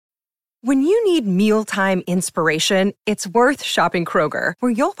When you need mealtime inspiration, it's worth shopping Kroger,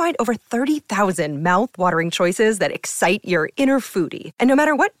 where you'll find over 30,000 mouth-watering choices that excite your inner foodie. And no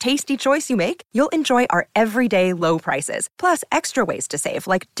matter what tasty choice you make, you'll enjoy our everyday low prices, plus extra ways to save,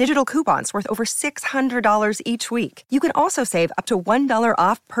 like digital coupons worth over $600 each week. You can also save up to $1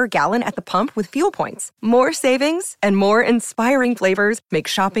 off per gallon at the pump with fuel points. More savings and more inspiring flavors make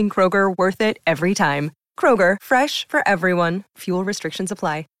shopping Kroger worth it every time. Kroger, fresh for everyone. Fuel restrictions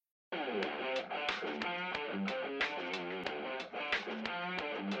apply.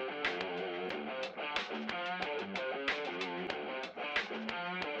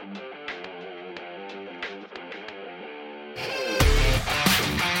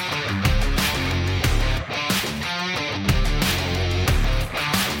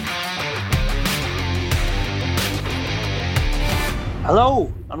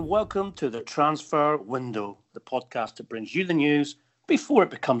 Hello and welcome to the Transfer Window, the podcast that brings you the news before it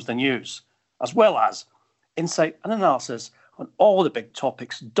becomes the news, as well as insight and analysis on all the big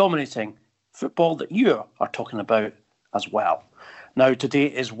topics dominating football that you are talking about as well. Now, today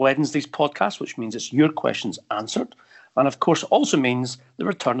is Wednesday's podcast, which means it's your questions answered, and of course also means the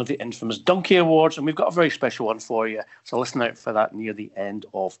return of the infamous Donkey Awards, and we've got a very special one for you, so listen out for that near the end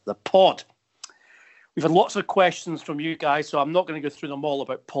of the pod. We've had lots of questions from you guys, so I'm not going to go through them all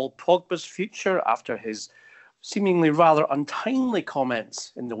about Paul Pogba's future after his seemingly rather untimely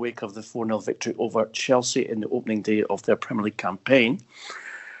comments in the wake of the 4-0 victory over Chelsea in the opening day of their Premier League campaign.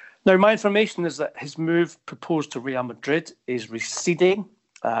 Now, my information is that his move proposed to Real Madrid is receding.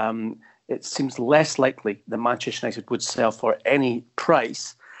 It seems less likely that Manchester United would sell for any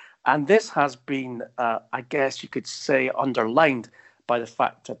price. And this has been, I guess you could say, underlined by the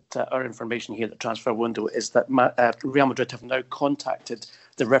fact that our information here at the Transfer Window is that Real Madrid have now contacted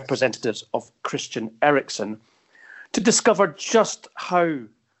the representatives of Christian Eriksen to discover just how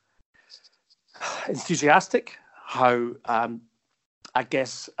enthusiastic, how,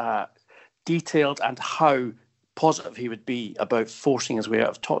 detailed and how positive he would be about forcing his way out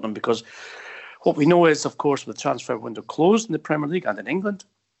of Tottenham. Because what we know is, of course, with the transfer window closed in the Premier League and in England,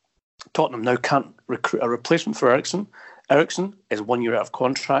 Tottenham now can't recruit a replacement for Eriksen. Eriksen is 1 year out of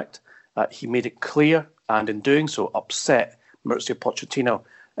contract. He made it clear, and in doing so, upset Mauricio Pochettino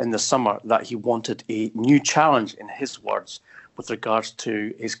in the summer that he wanted a new challenge, in his words, with regards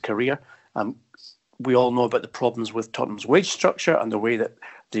to his career. We all know about the problems with Tottenham's wage structure and the way that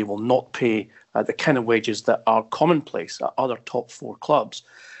they will not pay the kind of wages that are commonplace at other top four clubs.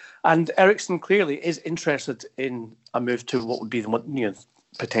 And Eriksen clearly is interested in a move to what would be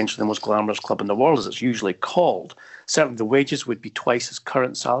potentially the most glamorous club in the world, as it's usually called. Certainly the wages would be twice his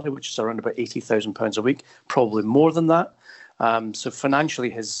current salary, which is around about £80,000 a week, probably more than that. So financially,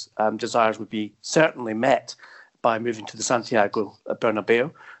 his desires would be certainly met by moving to the Santiago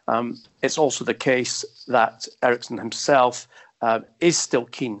Bernabeu. It's also the case that Eriksen himself is still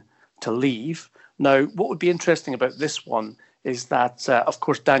keen to leave. Now, what would be interesting about this one is that, of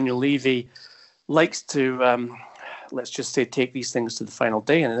course, Daniel Levy likes to, let's just say, take these things to the final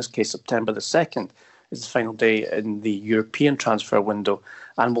day. And in this case, September the 2nd is the final day in the European transfer window.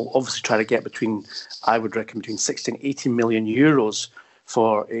 And we'll obviously try to get I would reckon, between 60 and 80 million euros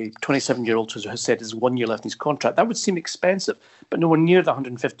for a 27-year-old who has said there's 1 year left in his contract. That would seem expensive, but nowhere near the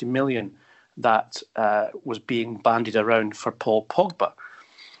 150 million that was being bandied around for Paul Pogba.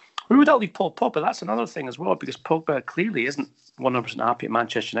 Where would that leave Paul Pogba? That's another thing as well, because Pogba clearly isn't 100% happy at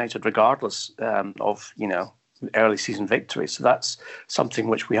Manchester United, regardless of, early season victory. So that's something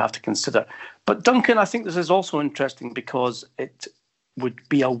which we have to consider. But Duncan, I think this is also interesting because it would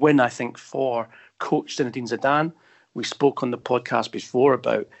be a win, I think, for coach Zinedine Zidane. We spoke on the podcast before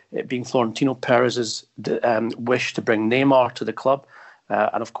about it being Florentino Perez's wish to bring Neymar to the club.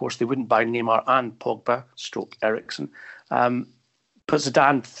 And of course, they wouldn't buy Neymar and Pogba, stroke Eriksen. But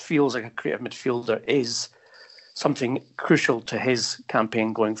Zidane feels like a creative midfielder is something crucial to his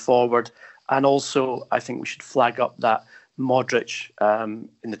campaign going forward. And also, I think we should flag up that Modric,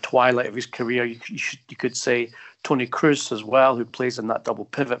 in the twilight of his career, you could say Toni Kroos as well, who plays in that double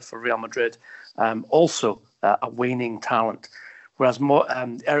pivot for Real Madrid, also a waning talent. Whereas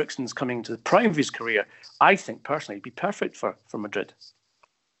Eriksen's coming to the prime of his career, I think personally he'd be perfect for Madrid.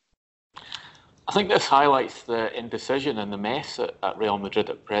 I think this highlights the indecision and the mess at Real Madrid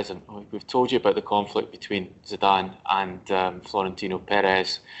at present. We've told you about the conflict between Zidane and Florentino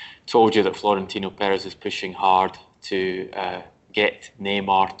Perez. Told you that Florentino Perez is pushing hard to get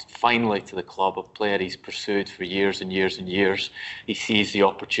Neymar finally to the club, a player he's pursued for years and years and years. He sees the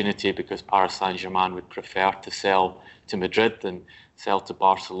opportunity because Paris Saint-Germain would prefer to sell to Madrid than sell to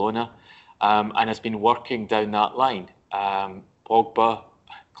Barcelona, and has been working down that line. Pogba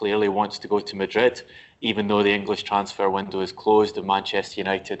clearly wants to go to Madrid, even though the English transfer window is closed and Manchester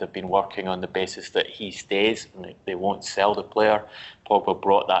United have been working on the basis that he stays and they won't sell the player. Pogba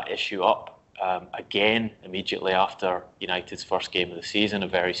brought that issue up again immediately after United's first game of the season, a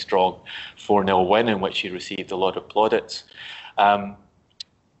very strong 4-0 win in which he received a lot of plaudits.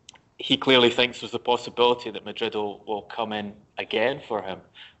 He clearly thinks there's the possibility that Madrid will come in again for him,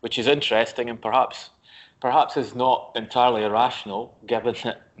 which is interesting and perhaps is not entirely irrational, given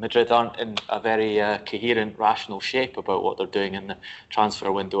that Madrid aren't in a very coherent, rational shape about what they're doing in the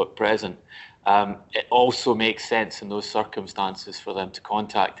transfer window at present. It also makes sense in those circumstances for them to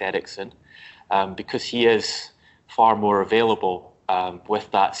contact Eriksen, because he is far more available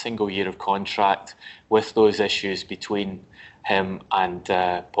with that single year of contract, with those issues between him and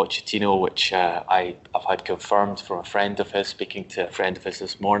Pochettino, which I've had confirmed from a friend of his, speaking to a friend of his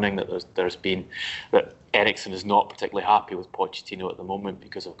this morning, that that Eriksen is not particularly happy with Pochettino at the moment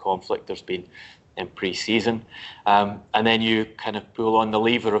because of conflict there's been in pre-season. And then you kind of pull on the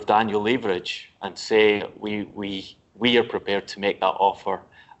lever of Daniel Leverage and say, we are prepared to make that offer,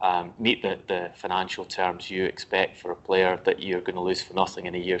 meet the financial terms you expect for a player that you're going to lose for nothing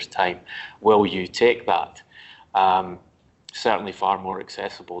in a year's time. Will you take that? Certainly far more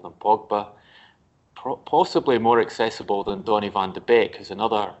accessible than Pogba, possibly more accessible than Donny van de Beek, who's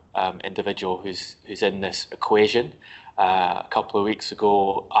another individual who's in this equation. A couple of weeks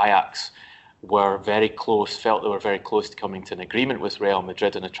ago, Ajax felt they were very close to coming to an agreement with Real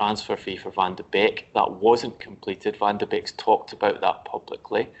Madrid on a transfer fee for Van de Beek. That wasn't completed. Van de Beek's talked about that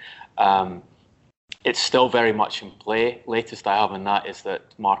publicly. It's still very much in play. Latest I have on that is that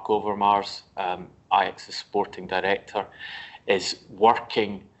Mark Overmars, Ajax's sporting director, is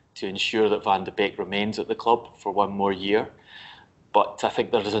working to ensure that Van de Beek remains at the club for one more year. But I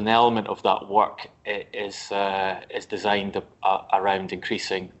think there's an element of that work is designed around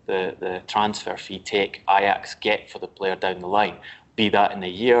increasing the transfer fee take Ajax get for the player down the line, be that in a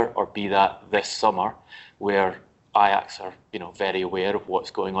year or be that this summer, where Ajax are very aware of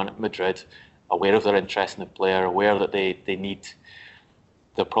what's going on at Madrid, aware of their interest in the player, aware that they're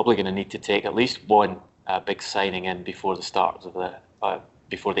probably going to need to take at least one big signing in before the start of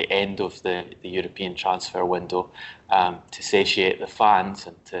before the end of the European transfer window, to satiate the fans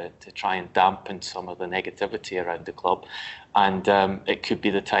and to try and dampen some of the negativity around the club. And it could be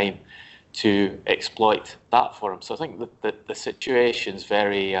the time to exploit that for him. So I think that the situation's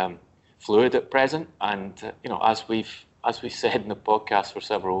very fluid at present. And as we've said in the podcast for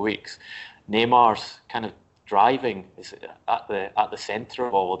several weeks, Neymar's kind of driving is at the centre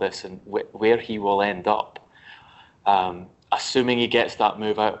of all of this, and where he will end up. Assuming he gets that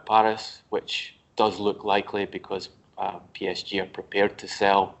move out of Paris, which does look likely because PSG are prepared to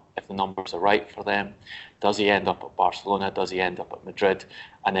sell if the numbers are right for them. Does he end up at Barcelona? Does he end up at Madrid?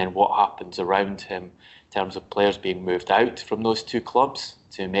 And then what happens around him in terms of players being moved out from those two clubs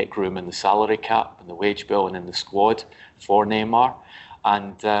to make room in the salary cap and the wage bill and in the squad for Neymar?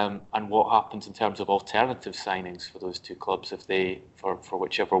 And what happens in terms of alternative signings for those two clubs if they, for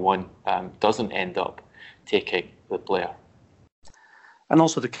whichever one doesn't end up taking the player? And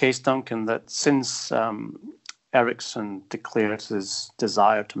also the case, Duncan, that since Eriksen declared his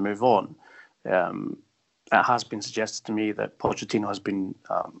desire to move on, it has been suggested to me that Pochettino has been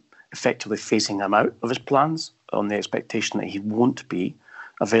effectively phasing him out of his plans on the expectation that he won't be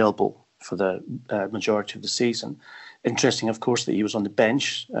available for the majority of the season. Interesting, of course, that he was on the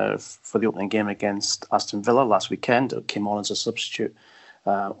bench for the opening game against Aston Villa last weekend. It came on as a substitute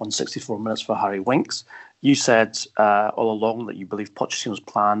on 64 minutes for Harry Winks. You said all along that you believe Pochettino's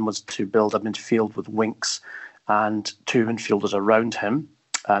plan was to build a midfield with Winks and two midfielders around him,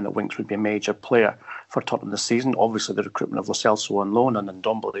 and that Winks would be a major player for Tottenham this season. Obviously, the recruitment of Lo Celso on loan and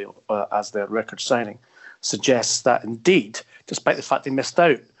Ndombele as their record signing suggests that indeed, despite the fact they missed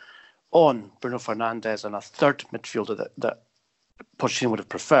out on Bruno Fernandes and a third midfielder that Pochettino would have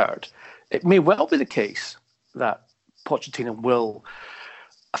preferred, it may well be the case that Pochettino will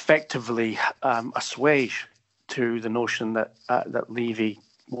effectively assuage to the notion that Levy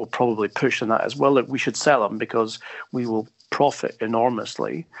will probably push on that as well, that we should sell him because we will profit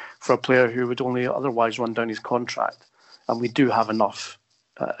enormously for a player who would only otherwise run down his contract. And we do have enough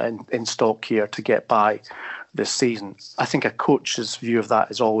in stock here to get by this season. I think a coach's view of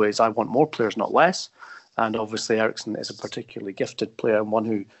that is always, I want more players, not less. And obviously Eriksen is a particularly gifted player and one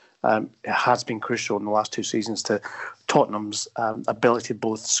who has been crucial in the last two seasons to Tottenham's ability to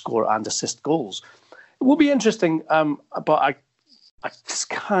both score and assist goals. It will be interesting, but I just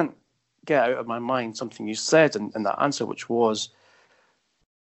can't get out of my mind something you said in that answer, which was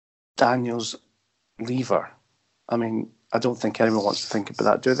Daniel's lever. I mean, I don't think anyone wants to think about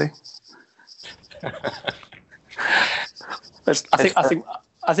that, do they?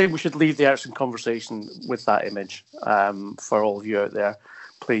 I think we should leave the Eriksen conversation with that image. For all of you out there,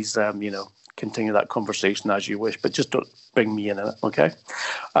 please, continue that conversation as you wish, but just don't bring me in it, okay?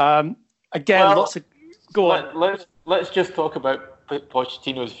 Go on. Let's just talk about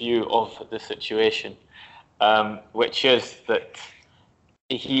Pochettino's view of the situation, which is that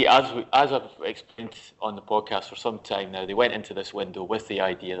he, as I've explained on the podcast for some time now, they went into this window with the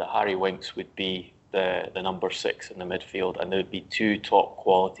idea that Harry Winks would be the number 6 in the midfield, and there would be 2 top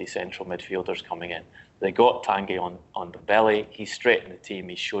quality central midfielders coming in. They got Tanguy on the belly. He's straight in the team.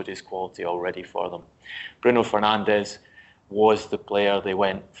 He showed his quality already for them. Bruno Fernandes was the player they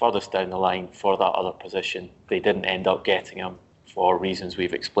went furthest down the line for that other position. They didn't end up getting him for reasons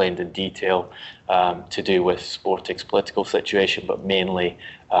we've explained in detail, to do with Sporting's political situation, but mainly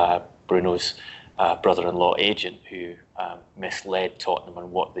Bruno's brother-in-law agent, who misled Tottenham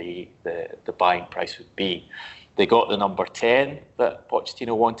on what the buying price would be. They got the number 10 that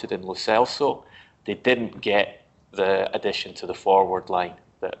Pochettino wanted in Lo Celso. They didn't get the addition to the forward line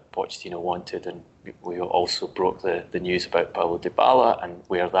that Pochettino wanted, and we also broke the news about Paulo Dybala and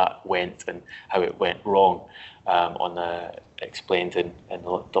where that went and how it went wrong, explained in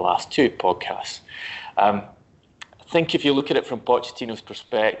the last 2 podcasts. I think if you look at it from Pochettino's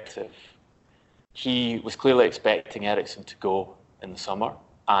perspective, he was clearly expecting Eriksen to go in the summer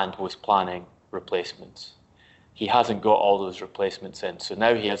and was planning replacements. He hasn't got all those replacements in, so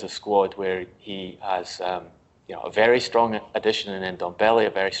now he has a squad where he has a very strong addition in Ndombele,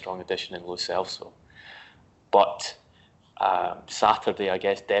 a very strong addition in Lo Celso. But Saturday, I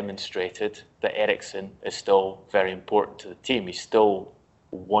guess, demonstrated that Eriksen is still very important to the team. He's still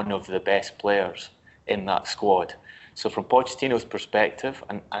one of the best players in that squad. So from Pochettino's perspective,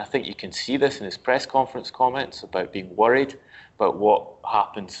 and I think you can see this in his press conference comments about being worried about what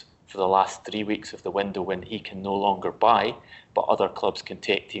happens for the last 3 weeks of the window when he can no longer buy, but other clubs can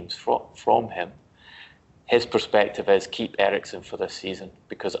take teams from him. His perspective is keep Eriksen for this season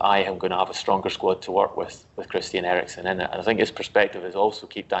because I am going to have a stronger squad to work with Christian Eriksen in it. And I think his perspective is also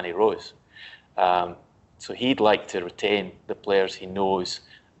keep Danny Rose. So he'd like to retain the players he knows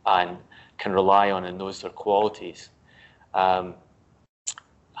and can rely on and knows their qualities. However,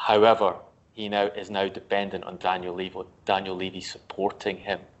 he is now dependent on Daniel Levy supporting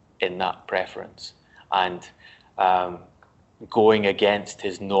him in that preference and going against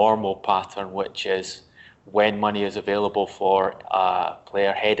his normal pattern, which is when money is available for a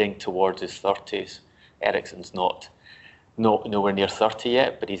player heading towards his 30s. Eriksen's nowhere near 30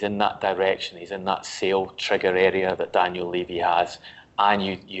 yet, but he's in that direction. He's in that sale trigger area that Daniel Levy has, and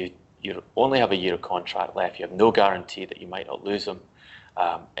you only have a year of contract left. You have no guarantee that you might not lose him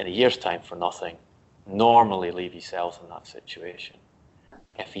in a year's time for nothing. Normally, Levy sells in that situation.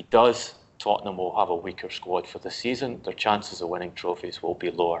 If he does, Tottenham will have a weaker squad for the season. Their chances of winning trophies will be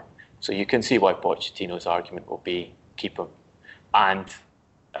lower. So you can see why Pochettino's argument will be keep him. And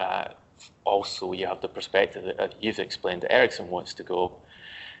also you have the perspective that you've explained that Eriksen wants to go.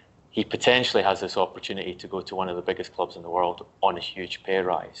 He potentially has this opportunity to go to one of the biggest clubs in the world on a huge pay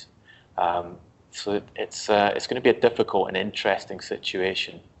rise. So it's going to be a difficult and interesting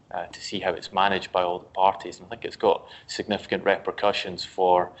situation to see how it's managed by all the parties. And I think it's got significant repercussions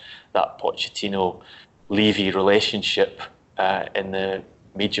for that Pochettino-Levy relationship in the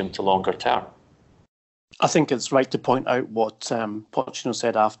medium to longer term. I think it's right to point out what Pochettino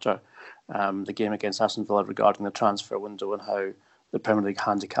said after the game against Aston Villa regarding the transfer window and how the Premier League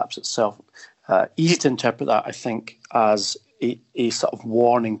handicaps itself. Easy to interpret that, I think, as a sort of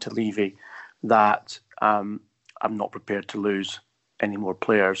warning to Levy that I'm not prepared to lose any more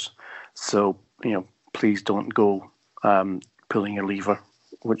players. So, please don't go pulling your lever,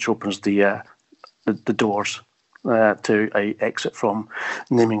 which opens the doors to a exit from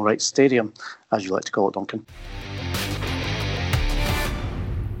Naming Rights Stadium, as you like to call it, Duncan.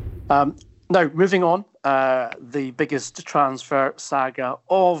 Now, moving on, the biggest transfer saga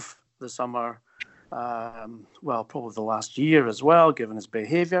of the summer, probably the last year as well, given his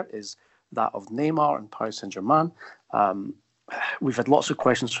behaviour, is that of Neymar and Paris Saint-Germain. We've had lots of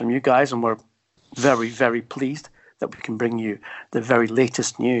questions from you guys, and we're very, very pleased that we can bring you the very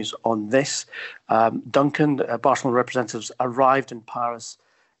latest news on this. Duncan, Barcelona representatives arrived in Paris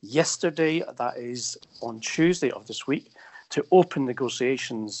yesterday, that is on Tuesday of this week, to open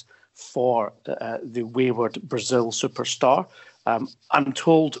negotiations for the wayward Brazil superstar. I'm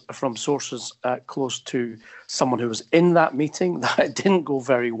told from sources close to someone who was in that meeting that it didn't go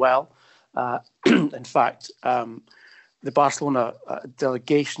very well. In fact, the Barcelona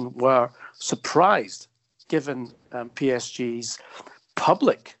delegation were surprised given PSG's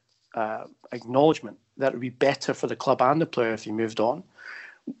public acknowledgement that it would be better for the club and the player if he moved on,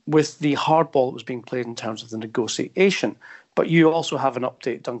 with the hardball that was being played in terms of the negotiation. But you also have an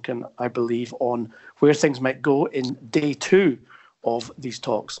update, Duncan, I believe, on where things might go in day 2 of these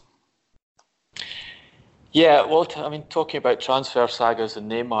talks. Yeah, well, I mean, talking about transfer sagas and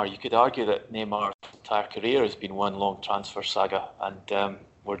Neymar, you could argue that Neymar's entire career has been one long transfer saga, and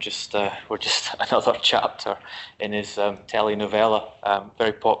we're just another chapter in his telenovela,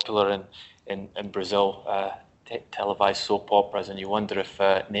 very popular in Brazil, televised soap operas, and you wonder if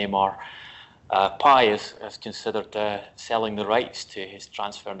Neymar Pai is considered selling the rights to his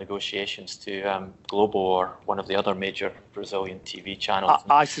transfer negotiations to Globo or one of the other major Brazilian TV channels.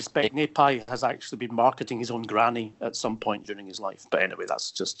 I suspect Pai has actually been marketing his own granny at some point during his life. But anyway,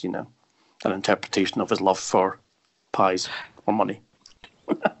 that's just, an interpretation of his love for pies or money.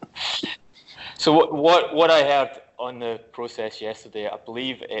 So what I heard on the process yesterday, I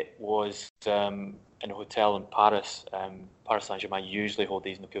believe it was in a hotel in Paris. Paris Saint-Germain usually hold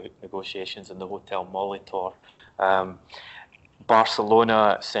these negotiations in the Hotel Molitor.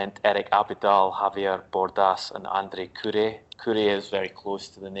 Barcelona sent Eric Abidal, Javier Bordas and Andre Couré. Couré is very close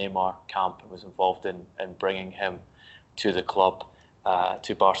to the Neymar camp and was involved in bringing him to the club,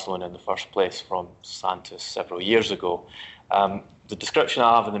 to Barcelona in the first place from Santos several years ago. The description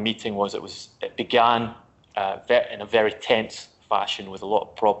I have in the meeting was it began in a very tense fashion with a lot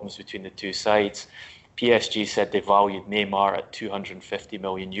of problems between the two sides. PSG said they valued Neymar at 250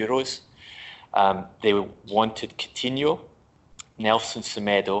 million euros. They wanted Coutinho, Nelson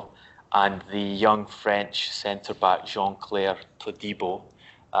Semedo, and the young French centre-back Jean-Claire Todibo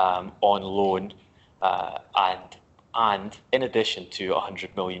on loan, and in addition to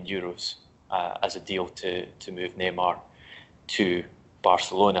 100 million euros as a deal to move Neymar to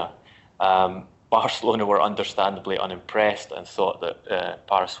Barcelona. Barcelona were understandably unimpressed and thought that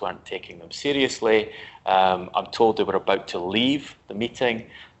Paris weren't taking them seriously. I'm told they were about to leave the meeting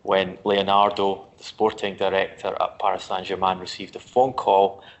when Leonardo, the sporting director at Paris Saint-Germain, received a phone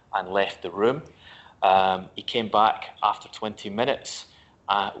call and left the room. He came back after 20 minutes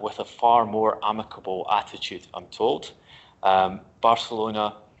with a far more amicable attitude, I'm told.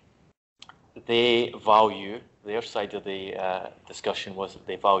 Barcelona, their side of the discussion was that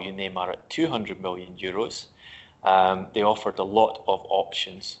they value Neymar at 200 million euros. They offered a lot of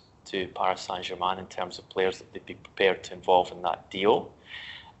options to Paris Saint-Germain in terms of players that they'd be prepared to involve in that deal.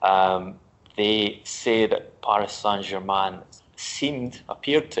 They say that Paris Saint-Germain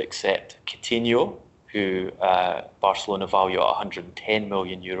appeared to accept Coutinho, who Barcelona value at 110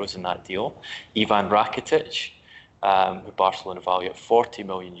 million euros in that deal, Ivan Rakitic, who Barcelona value at 40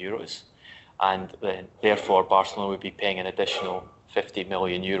 million euros. And then, therefore, Barcelona would be paying an additional 50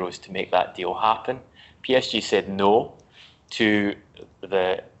 million euros to make that deal happen. PSG said no to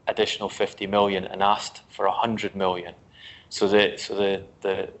the additional 50 million and asked for 100 million. So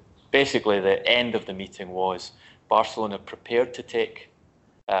basically the end of the meeting was Barcelona prepared to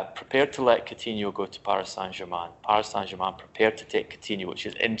let Coutinho go to Paris Saint-Germain. Paris Saint-Germain prepared to take Coutinho, which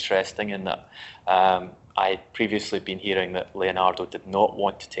is interesting in that I'd previously been hearing that Leonardo did not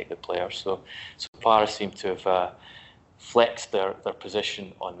want to take the player. So Paris seemed to have flexed their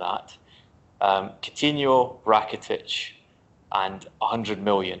position on that. Coutinho, Rakitic and 100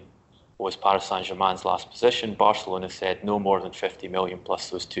 million was Paris Saint-Germain's last position. Barcelona said no more than 50 million plus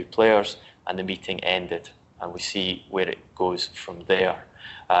those two players, and the meeting ended. And we see where it goes from there.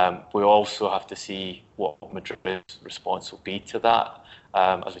 We also have to see what Madrid's response will be to that.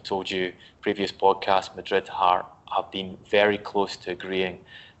 As we told you, previous podcast, Madrid have been very close to agreeing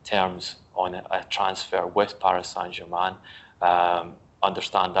terms on a transfer with Paris Saint-Germain.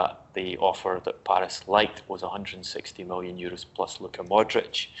 Understand that the offer that Paris liked was 160 million euros plus Luka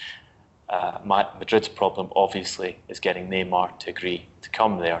Modric. Madrid's problem, obviously, is getting Neymar to agree to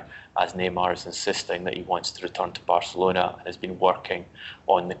come there, as Neymar is insisting that he wants to return to Barcelona and has been working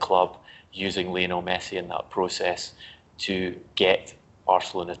on the club, using Lionel Messi in that process to get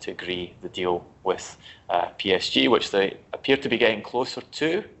Barcelona to agree the deal with PSG, which they appear to be getting closer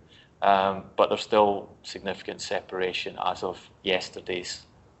to, but there's still significant separation as of yesterday's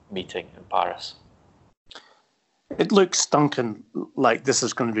meeting in Paris. It looks, Duncan, like it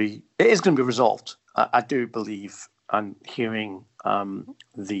is going to be resolved. I do believe, and hearing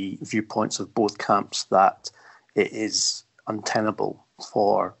the viewpoints of both camps, that it is untenable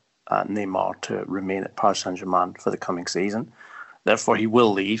for Neymar to remain at Paris Saint-Germain for the coming season. Therefore, he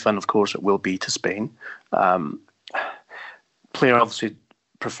will leave, and of course it will be to Spain. Player obviously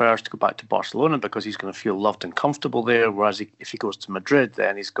prefers to go back to Barcelona because he's going to feel loved and comfortable there, whereas if he goes to Madrid,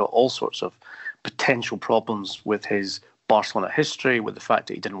 then he's got all sorts of potential problems with his Barcelona history, with the fact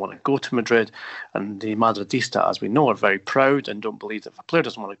that he didn't want to go to Madrid. And the Madridista, as we know, are very proud and don't believe that if a player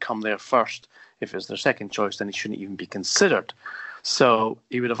doesn't want to come there first, if it's their second choice, then he shouldn't even be considered. So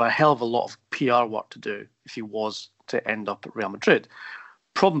he would have a hell of a lot of PR work to do if he was to end up at Real Madrid.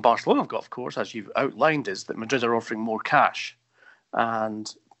 Problem Barcelona have got, of course, as you've outlined, is that Madrid are offering more cash,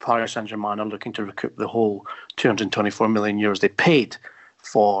 and Paris Saint-Germain are looking to recoup the whole 224 million euros they paid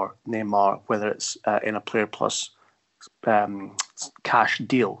for Neymar, whether it's in a player plus cash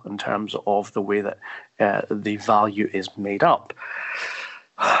deal in terms of the way that the value is made up.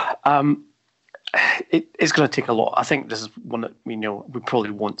 It's going to take a lot. I think this is one that we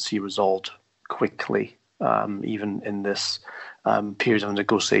probably won't see resolved quickly, even in this period of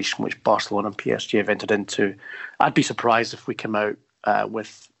negotiation which Barcelona and PSG have entered into. I'd be surprised if we come out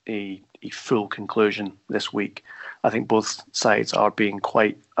with a full conclusion this week. I think both sides are being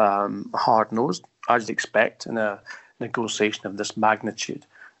quite hard-nosed, as you'd expect in a negotiation of this magnitude,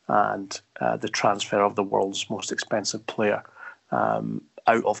 and the transfer of the world's most expensive player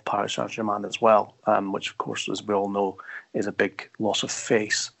out of Paris Saint-Germain as well, which of course, as we all know, is a big loss of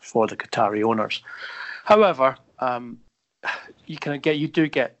face for the Qatari owners. However, you do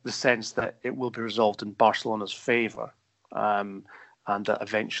get the sense that it will be resolved in Barcelona's favour, and that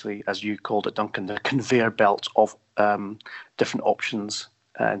eventually, as you called it, Duncan, the conveyor belt of different options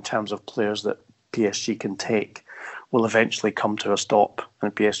in terms of players that PSG can take will eventually come to a stop,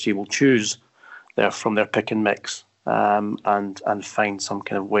 and PSG will choose from their pick and mix and find some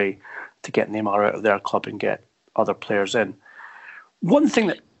kind of way to get Neymar out of their club and get other players in. One thing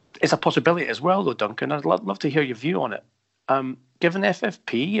that is a possibility as well, though, Duncan, I'd love to hear your view on it. Given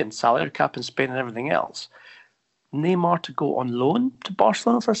FFP and salary cap in Spain and everything else, Neymar to go on loan to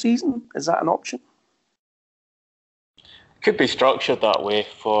Barcelona for a season, is that an option? Could be structured that way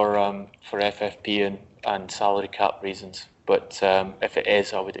for FFP and salary cap reasons, but if it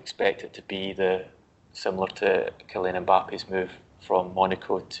is, I would expect it to be similar to Kylian Mbappe's move from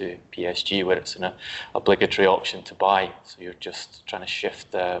Monaco to PSG, where it's an obligatory option to buy. So you're just trying to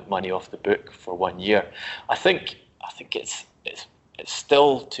shift money off the book for 1 year. I think it's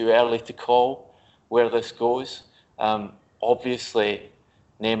still too early to call where this goes. Obviously,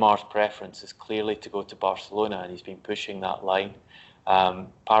 Neymar's preference is clearly to go to Barcelona, and he's been pushing that line.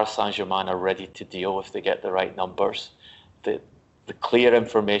 Paris Saint-Germain are ready to deal if they get the right numbers. The clear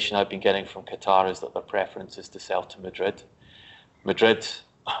information I've been getting from Qatar is that their preference is to sell to Madrid. Madrid,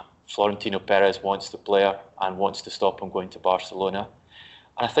 Florentino Perez wants the player and wants to stop him going to Barcelona.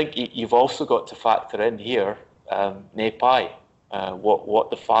 And I think you've also got to factor in here Nepay, what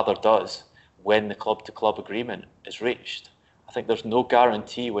the father does when the club-to-club agreement is reached. I think there's no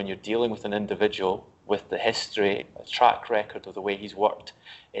guarantee when you're dealing with an individual with the history, a track record of the way he's worked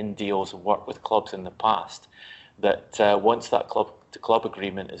in deals and worked with clubs in the past, that once that club-to-club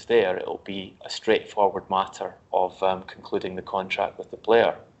agreement is there, it'll be a straightforward matter of concluding the contract with the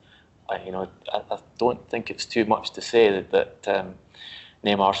player. I don't think it's too much to say that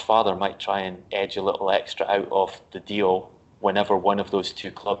Neymar's father might try and edge a little extra out of the deal whenever one of those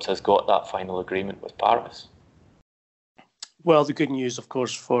two clubs has got that final agreement with Paris. Well, the good news, of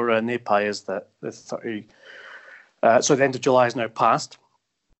course, for Nepay is that the end of July is now passed,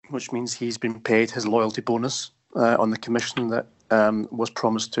 which means he's been paid his loyalty bonus on the commission that was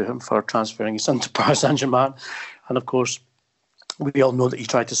promised to him for transferring his son to Paris Saint-Germain. And of course, we all know that he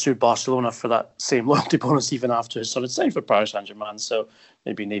tried to sue Barcelona for that same loyalty bonus even after his son had signed for Paris Saint-Germain. So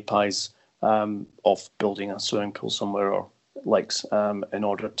maybe Nepay's off building a swimming pool somewhere or likes in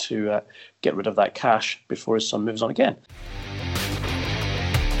order to get rid of that cash before his son moves on again.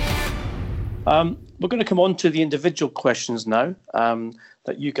 We're going to come on to the individual questions now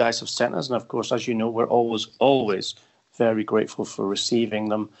that you guys have sent us. And of course, as you know, we're always very grateful for receiving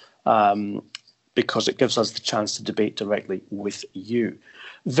them because it gives us the chance to debate directly with you.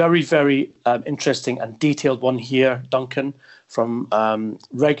 Very, very interesting and detailed one here, Duncan, from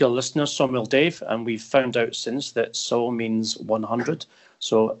regular listener Samuel Dave. And we've found out since that So means 100.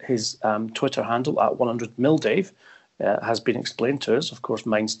 So his Twitter handle at 100mildave has been explained to us. Of course,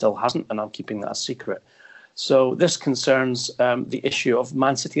 mine still hasn't, and I'm keeping that a secret. So this concerns the issue of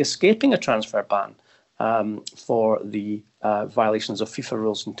Man City escaping a transfer ban for the violations of FIFA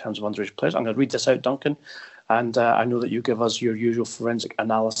rules in terms of underage players. I'm going to read this out, Duncan, and I know that you give us your usual forensic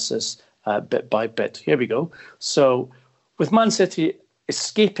analysis bit by bit. Here we go. So with Man City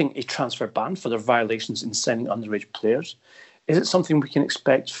escaping a transfer ban for their violations in signing underage players, is it something we can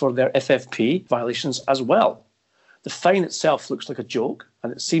expect for their FFP violations as well? The fine itself looks like a joke,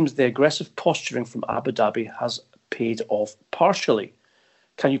 and it seems the aggressive posturing from Abu Dhabi has paid off partially.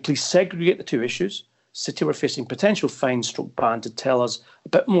 Can you please segregate the two issues? City were facing potential fine/ban to tell us a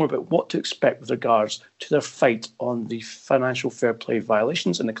bit more about what to expect with regards to their fight on the financial fair play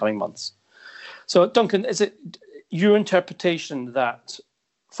violations in the coming months. So, Duncan, is it your interpretation that,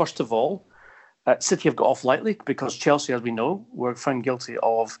 first of all, City have got off lightly because Chelsea, as we know, were found guilty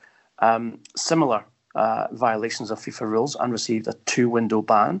of similar violations of FIFA rules and received a 2-window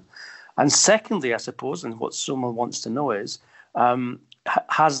ban? And secondly, I suppose, and what someone wants to know is,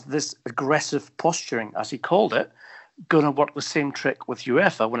 has this aggressive posturing, as he called it, going to work the same trick with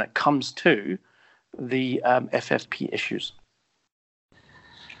UEFA when it comes to the FFP issues?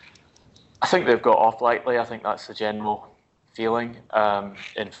 I think they've got off lightly. I think that's the general feeling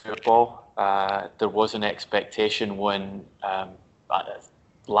in football. There was an expectation when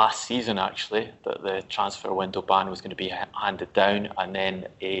last season, actually, that the transfer window ban was going to be handed down, and then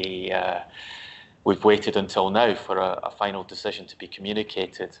we've waited until now for a final decision to be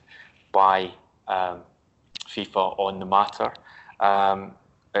communicated by FIFA on the matter.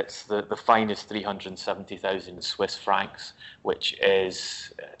 It's the fine is 370,000 Swiss francs, which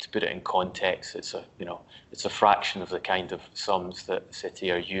is, to put it in context, it's a fraction of the kind of sums that City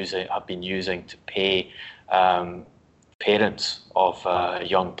have been using to pay parents of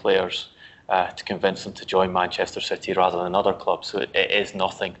young players to convince them to join Manchester City rather than other clubs. So it is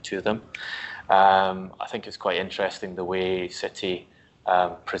nothing to them. I think it's quite interesting the way City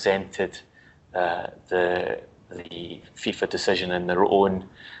presented the FIFA decision in their own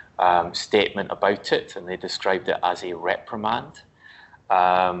statement about it, and they described it as a reprimand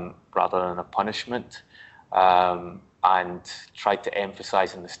rather than a punishment, and tried to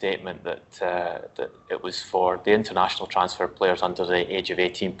emphasise in the statement that it was for the international transfer players under the age of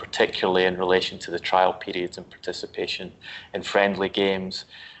 18, particularly in relation to the trial periods and participation in friendly games.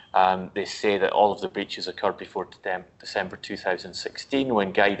 They say that all of the breaches occurred before December 2016,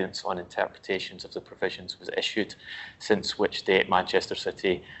 when guidance on interpretations of the provisions was issued, since which date Manchester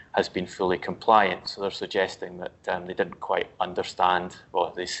City has been fully compliant. So they're suggesting that they didn't quite understand,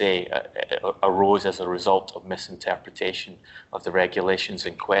 or they say it arose as a result of misinterpretation of the regulations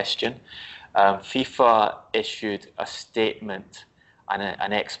in question. FIFA issued a statement and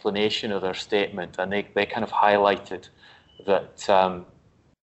an explanation of their statement, and they kind of highlighted that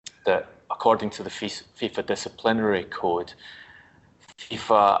that according to the FIFA disciplinary code,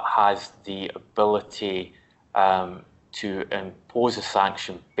 FIFA has the ability to impose a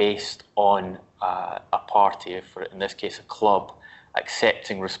sanction based on a party, in this case a club,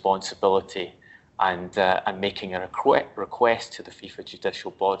 accepting responsibility and making a request to the FIFA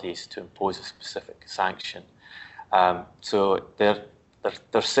judicial bodies to impose a specific sanction. So they're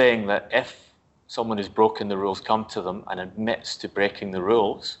saying that if someone who's broken the rules come to them and admits to breaking the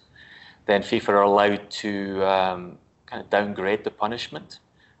rules, then FIFA are allowed to kind of downgrade the punishment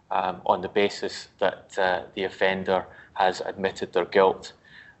on the basis that the offender has admitted their guilt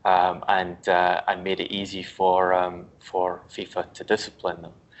and made it easy for FIFA to discipline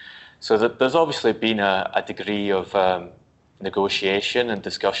them. So there's obviously been a degree of negotiation and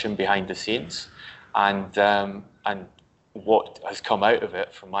discussion behind the scenes, and what has come out of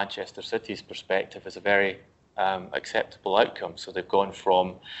it from Manchester City's perspective is a very acceptable outcome. So they've gone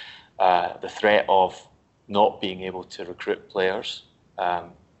from the threat of not being able to recruit players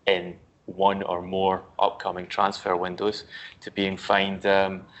in one or more upcoming transfer windows to being fined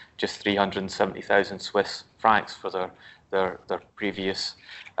just 370,000 Swiss francs for their previous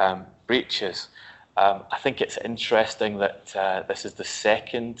breaches. I think it's interesting that this is the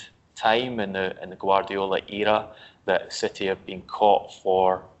second time in the Guardiola era that City have been caught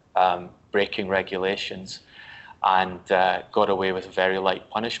for breaking regulations and got away with very light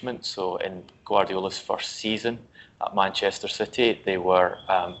punishment. So in Guardiola's first season at Manchester City, they were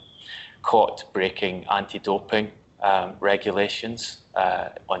caught breaking anti-doping regulations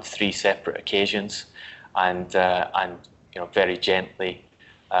on 3 separate occasions, and very gently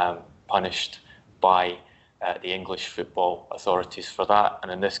punished by the English football authorities for that.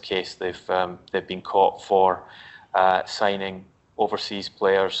 And in this case, they've been caught for signing overseas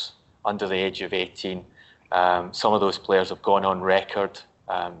players under the age of 18. Some of those players have gone on record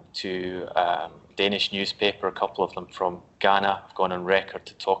to Danish newspaper, a couple of them from Ghana have gone on record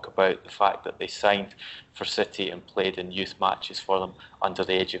to talk about the fact that they signed for City and played in youth matches for them under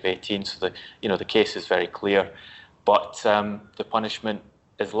the age of 18. So the case is very clear, but the punishment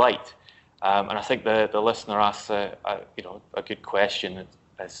is light. And I think the listener asks a good question: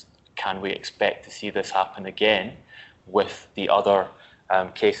 is can we expect to see this happen again with the other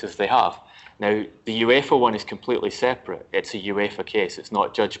cases they have? Now, the UEFA one is completely separate. It's a UEFA case. It's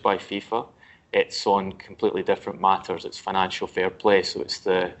not judged by FIFA. it's on completely different matters. It's financial fair play, so it's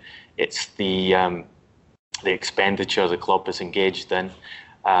the expenditure the club is engaged in,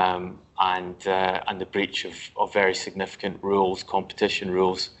 and the breach of very significant rules, competition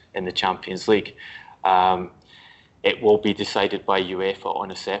rules in the Champions League. It will be decided by UEFA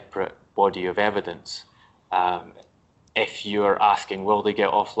on a separate body of evidence. If you're asking, will they get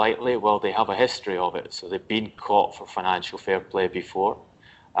off lightly? Well, they have a history of it. So they've been caught for financial fair play before,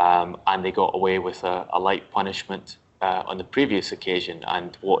 and they got away with a light punishment on the previous occasion.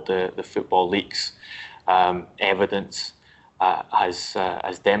 And what the Football Leaks evidence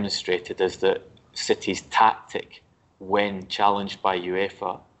has demonstrated is that City's tactic, when challenged by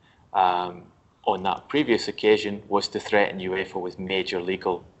UEFA on that previous occasion, was to threaten UEFA with major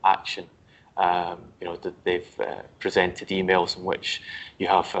legal action. That they've presented emails in which you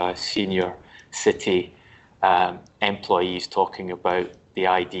have senior City employees talking about the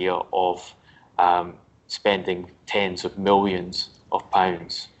idea of spending tens of millions of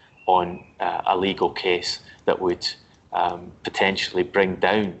pounds on a legal case that would potentially bring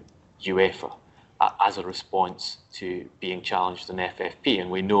down UEFA as a response to being challenged in FFP. And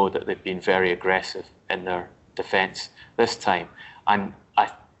we know that they've been very aggressive in their defence this time. And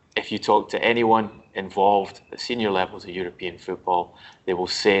if you talk to anyone involved at senior levels of European football, they will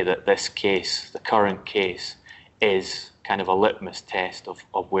say that this case, the current case, is kind of a litmus test of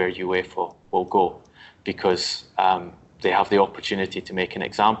where UEFA will go, because they have the opportunity to make an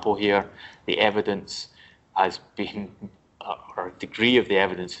example here. The evidence has been, or a degree of the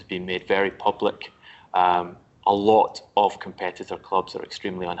evidence has been made very public. A lot of competitor clubs are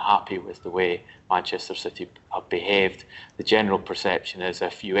extremely unhappy with the way Manchester City have behaved. The general perception is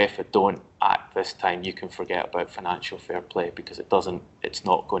if UEFA don't act this time, you can forget about financial fair play, because it's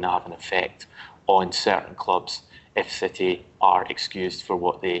not going to have an effect on certain clubs if City are excused for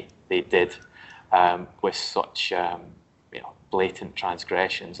what they did with such blatant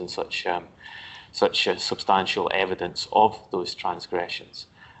transgressions and such substantial evidence of those transgressions.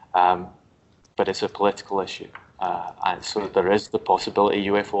 But it's a political issue, and so there is the possibility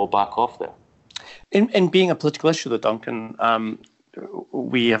UEFA will back off there. In being a political issue, though, Duncan,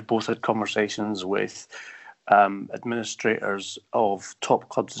 we have both had conversations with administrators of top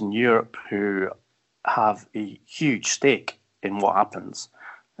clubs in Europe who have a huge stake in what happens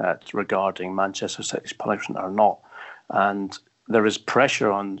regarding Manchester City's punishment or not. And there is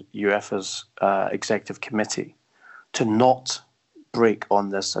pressure on UEFA's executive committee to not break on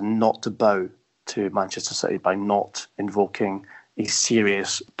this and not to bow to Manchester City by not invoking a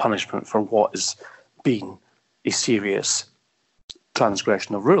serious punishment for what has been a serious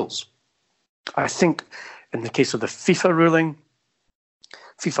transgression of rules. I think in the case of the FIFA ruling,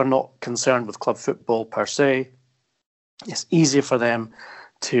 FIFA are not concerned with club football per se. It's easier for them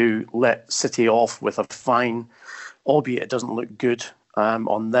to let City off with a fine, albeit it doesn't look good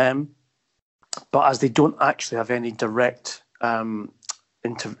on them. But as they don't actually have any direct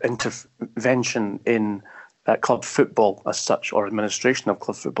intervention in club football as such, or administration of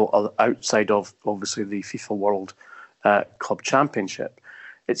club football outside of obviously the FIFA World Club Championship,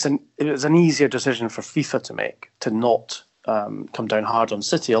 it was an easier decision for FIFA to make, to not come down hard on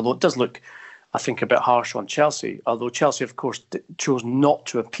City, although it does look, I think, a bit harsh on Chelsea, although Chelsea, of course, chose not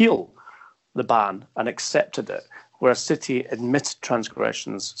to appeal the ban and accepted it, whereas City admitted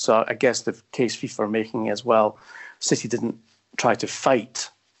transgressions. So I guess the case FIFA are making as well, City didn't try to fight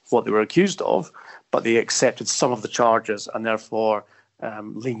what they were accused of, but they accepted some of the charges, and therefore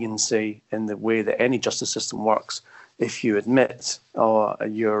leniency in the way that any justice system works. If you admit your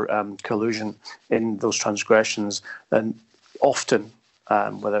collusion in those transgressions, then often,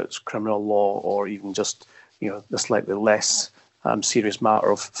 whether it's criminal law or even just the slightly less serious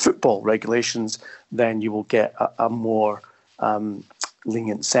matter of football regulations, then you will get a more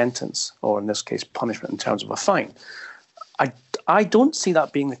lenient sentence, or in this case, punishment in terms of a fine. I don't see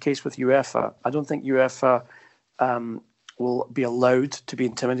that being the case with UEFA. I don't think UEFA will be allowed to be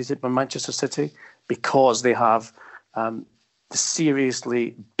intimidated by Manchester City, because they have the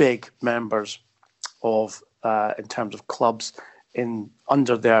seriously big members of, in terms of clubs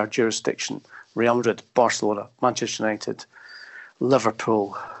under their jurisdiction: Real Madrid, Barcelona, Manchester United,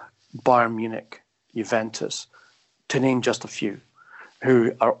 Liverpool, Bayern Munich, Juventus, to name just a few,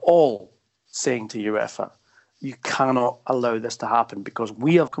 who are all saying to UEFA, you cannot allow this to happen, because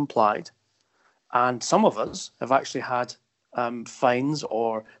we have complied, and some of us have actually had fines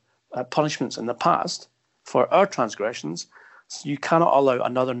or punishments in the past for our transgressions. So you cannot allow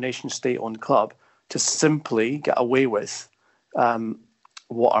another nation-state-owned club to simply get away with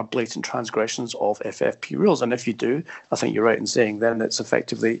what are blatant transgressions of FFP rules. And if you do, I think you're right in saying then it's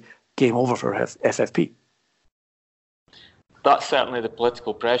effectively game over for FFP. That's certainly the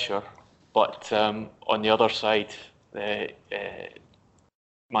political pressure, but on the other side,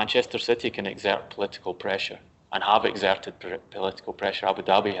 Manchester City can exert political pressure and have exerted political pressure. Abu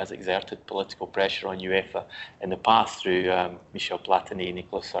Dhabi has exerted political pressure on UEFA in the past through Michel Platini,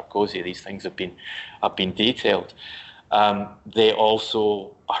 Nicolas Sarkozy. These things have been detailed. They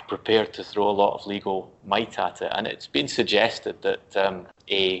also are prepared to throw a lot of legal might at it, and it's been suggested that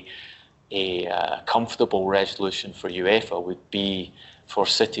a comfortable resolution for UEFA would be for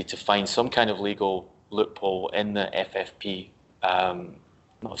City to find some kind of legal loophole in the FFP,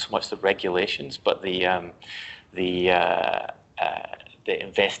 not so much the regulations, but the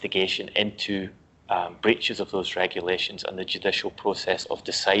investigation into breaches of those regulations and the judicial process of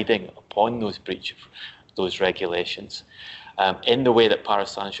deciding upon those breaches of those regulations, in the way that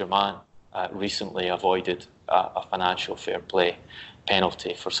Paris Saint-Germain recently avoided a financial fair play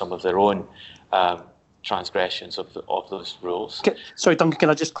penalty for some of their own transgressions of those rules. Sorry, Duncan, can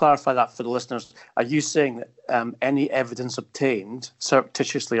I just clarify that for the listeners? Are you saying that any evidence obtained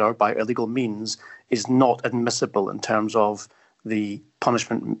surreptitiously or by illegal means is not admissible in terms of the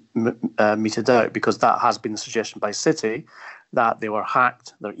punishment meted out? Because that has been the suggestion by City, that they were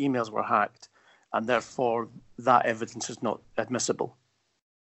hacked, their emails were hacked, and therefore that evidence is not admissible.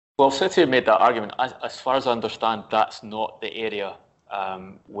 Well, City made that argument. As far as I understand, that's not the area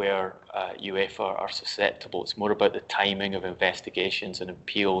where UEFA are susceptible. It's more about the timing of investigations and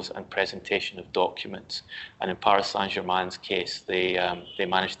appeals and presentation of documents. And in Paris Saint-Germain's case, they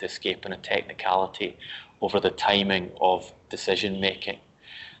managed to escape on a technicality over the timing of decision making.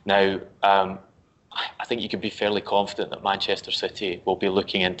 Now, I think you can be fairly confident that Manchester City will be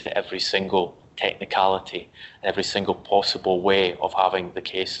looking into every single technicality, every single possible way of having the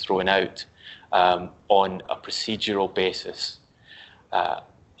case thrown out on a procedural basis,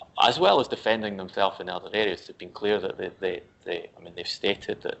 as well as defending themselves in other areas. It's been clear that they've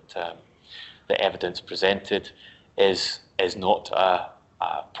stated that the evidence presented is not a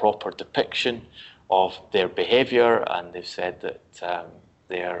proper depiction of their behaviour, and they've said that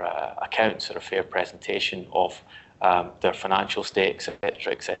their accounts are a fair presentation of their financial state,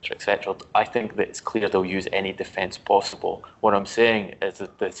 etc., etc., etc. I think that it's clear they'll use any defence possible. What I'm saying is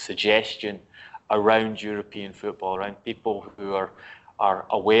that the suggestion around European football, around people who are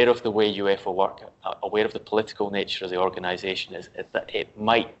aware of the way UEFA work, aware of the political nature of the organisation, is that it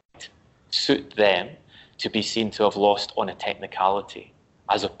might suit them to be seen to have lost on a technicality,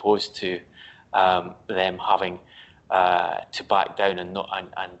 as opposed to them having to back down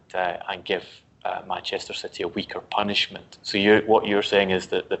and give Manchester City a weaker punishment. So what you're saying is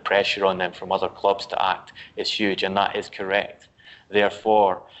that the pressure on them from other clubs to act is huge, and that is correct.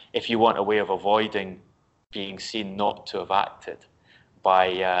 Therefore, if you want a way of avoiding being seen not to have acted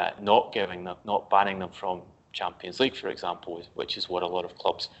by not banning them from Champions League, for example, which is what a lot of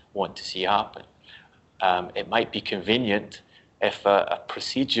clubs want to see happen, it might be convenient if a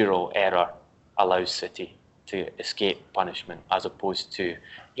procedural error allows City to escape punishment as opposed to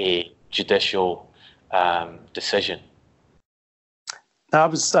a judicial decision. I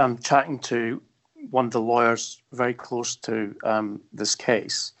was chatting to one of the lawyers very close to this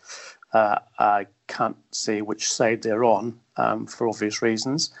case. I can't say which side they're on for obvious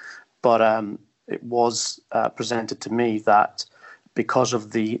reasons, but it was presented to me that because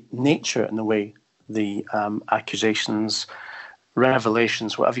of the nature and the way the accusations,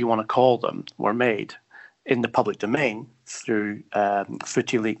 revelations, whatever you want to call them, were made in the public domain through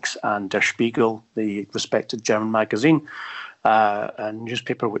Footy Leaks and Der Spiegel, the respected German magazine and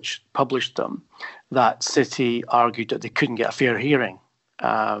newspaper which published them, that City argued that they couldn't get a fair hearing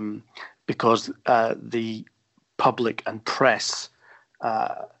because the public and press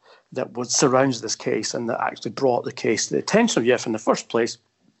that surrounds this case and that actually brought the case to the attention of UEFA in the first place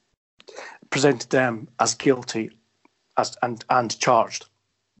presented them as guilty and charged.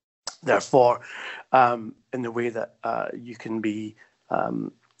 Therefore, in the way that you can be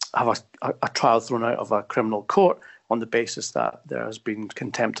have a trial thrown out of a criminal court on the basis that there has been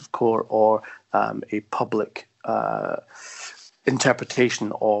contempt of court or a public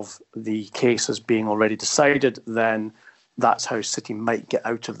interpretation of the case as being already decided, then that's how City might get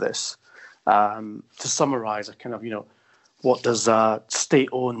out of this. To summarise, a kind of, what does a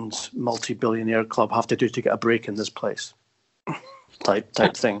state-owned multi-billionaire club have to do to get a break in this place?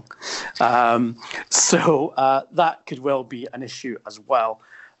 type thing. So that could well be an issue as well.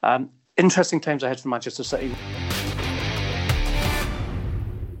 Interesting times ahead for Manchester City.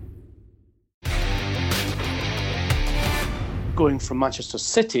 Going from Manchester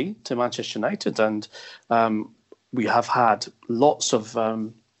City to Manchester United, and we have had lots of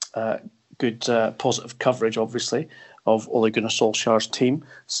good positive coverage, obviously, of Ole Gunnar Solskjaer's team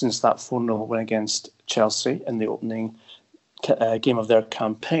since that 4-0 win against Chelsea in the opening game of their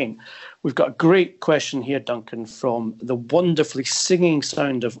campaign. We've got a great question here, Duncan, from the wonderfully singing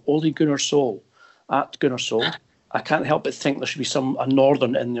sound of Ole Gunnar Sol, at Gunnar Sol. I can't help but think there should be a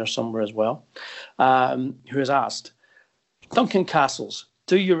northern in there somewhere as well, who has asked, Duncan Castles,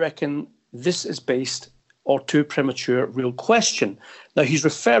 do you reckon this is based or too premature? Real question. Now, he's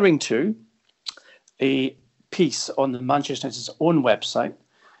referring to a piece on the Manchester United's own website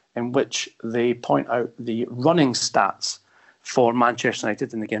in which they point out the running stats for Manchester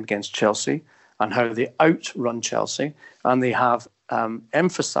United in the game against Chelsea and how they outrun Chelsea. And they have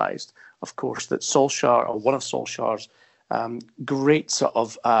emphasised, of course, that Solskjaer, or one of Solskjaer's great sort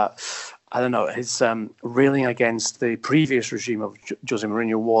of, his railing against the previous regime of Jose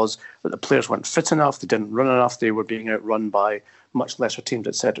Mourinho was that the players weren't fit enough, they didn't run enough, they were being outrun by much lesser teams,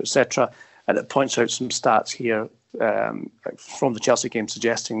 etc., etc. And it points out some stats here from the Chelsea game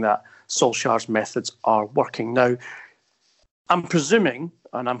suggesting that Solskjaer's methods are working. Now, I'm presuming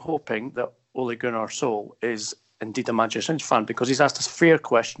and I'm hoping that Ole Gunnar Sol is indeed a Manchester United fan, because he's asked a fair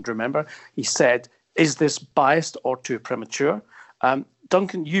question. Remember, he said, is this biased or too premature?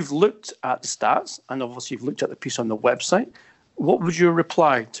 Duncan, you've looked at the stats and obviously you've looked at the piece on the website. What would your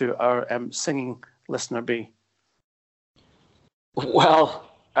reply to our singing listener be? Well,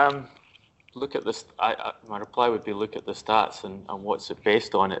 look at this. My reply would be look at the stats and what's it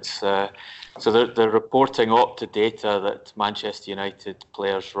based on. It's so they're reporting up to data that Manchester United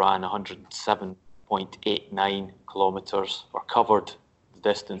players ran 107.89 kilometres, or covered the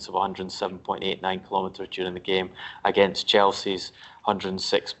distance of 107.89 kilometres during the game against Chelsea's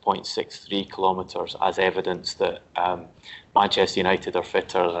 106.63 kilometres, as evidence that Manchester United are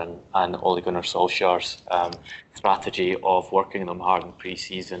fitter and Ole Gunnar Solskjaer's strategy of working them hard in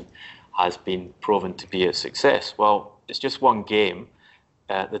pre-season has been proven to be a success. Well, it's just one game.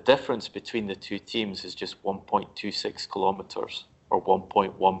 The difference between the two teams is just 1.26 kilometres, or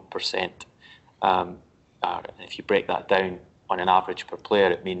 1.1%. If you break that down on an average per player,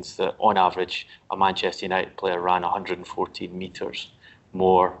 it means that on average a Manchester United player ran 114 metres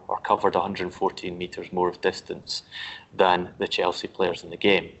more, or covered 114 metres more of distance than the Chelsea players in the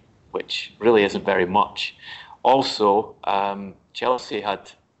game, which really isn't very much. Also, Chelsea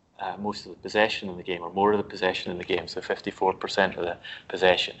had most of the possession in the game, or more of the possession in the game, so 54% of the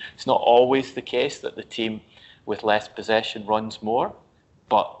possession. It's not always the case that the team with less possession runs more,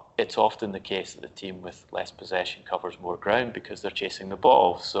 but it's often the case that the team with less possession covers more ground because they're chasing the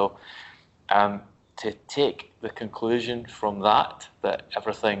ball. So to take the conclusion from that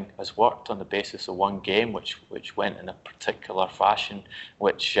everything has worked on the basis of one game, which went in a particular fashion,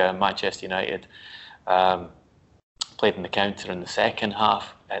 which Manchester United played in the counter in the second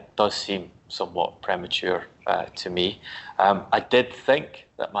half, it does seem somewhat premature to me. I did think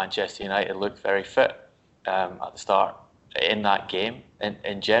that Manchester United looked very fit at the start in that game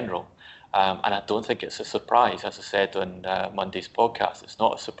in general. And I don't think it's a surprise. As I said on Monday's podcast, it's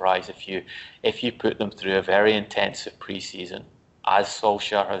not a surprise if you put them through a very intensive pre-season, as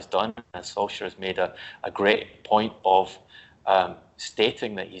Solskjaer has done, and Solskjaer has made a great point of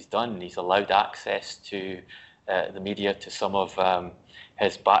stating that he's done. He's allowed access to the media, to some of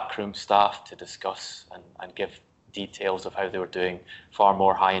his backroom staff, to discuss and give details of how they were doing far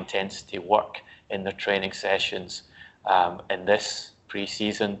more high-intensity work in their training sessions in this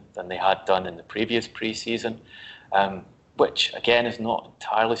pre-season than they had done in the previous pre-season, which again is not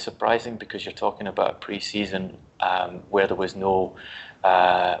entirely surprising, because you're talking about a pre-season where there was no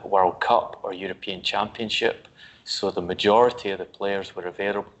World Cup or European Championship, so the majority of the players were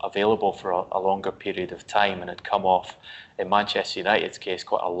available for a longer period of time and had come off, in Manchester United's case,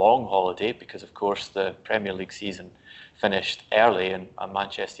 quite a long holiday, because of course the Premier League season finished early and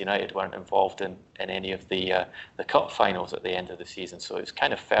Manchester United weren't involved in any of the cup finals at the end of the season. So it's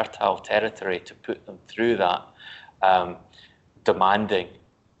kind of fertile territory to put them through that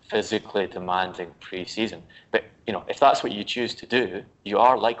physically demanding pre-season. But if that's what you choose to do, you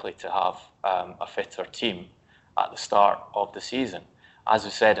are likely to have a fitter team at the start of the season. As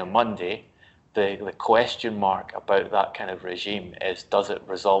we said on Monday, the question mark about that kind of regime is, does it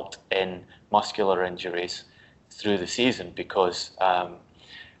result in muscular injuries through the season, because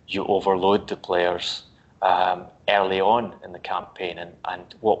you overload the players early on in the campaign.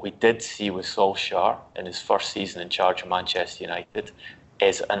 And what we did see with Solskjaer in his first season in charge of Manchester United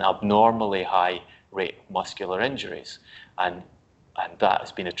is an abnormally high rate of muscular injuries. And that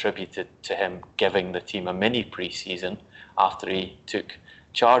has been attributed to him giving the team a mini pre-season after he took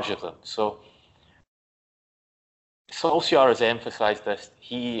charge of them. So Solskjaer has emphasised this.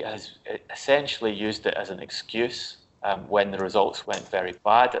 He has essentially used it as an excuse when the results went very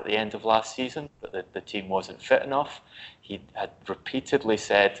bad at the end of last season, that the team wasn't fit enough. He had repeatedly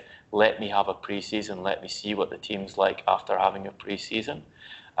said, let me have a pre-season, let me see what the team's like after having a pre-season.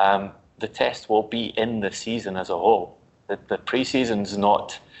 The test will be in the season as a whole. The pre-season's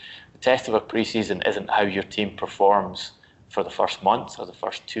not... The test of a pre-season isn't how your team performs for the first month or the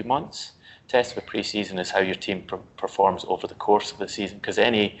first 2 months. The test of a pre-season is how your team performs over the course of the season, because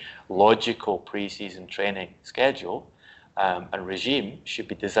any logical pre-season training schedule and regime should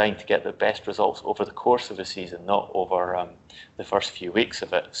be designed to get the best results over the course of a season, not over the first few weeks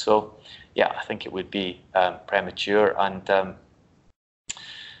of it. So, yeah, I think it would be premature and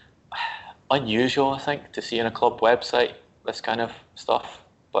unusual, I think, to see in a club website this kind of stuff.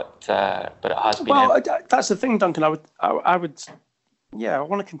 But it has been. Well, that's the thing, Duncan. I would, I want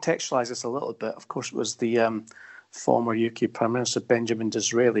to contextualise this a little bit. Of course, it was the former UK Prime Minister Benjamin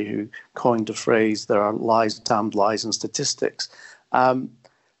Disraeli who coined the phrase, "There are lies, damned lies, in statistics."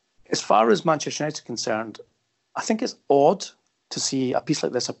 As far as Manchester United is concerned, I think it's odd to see a piece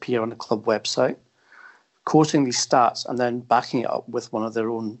like this appear on a club website, quoting these stats and then backing it up with one of their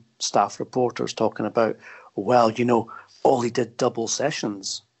own staff reporters talking about, well, Ollie did double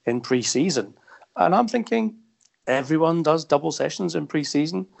sessions in pre-season. And I'm thinking, everyone does double sessions in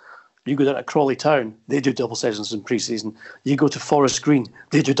pre-season. You go down to Crawley Town, they do double sessions in pre-season. You go to Forest Green,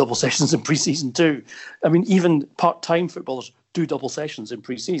 they do double sessions in pre-season too. I mean, even part-time footballers do double sessions in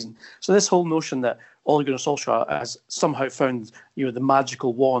pre-season. So this whole notion that Ole Gunnar Solskjaer has somehow found, the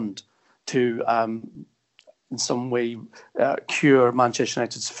magical wand to, in some way, cure Manchester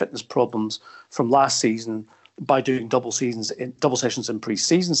United's fitness problems from last season by doing double sessions in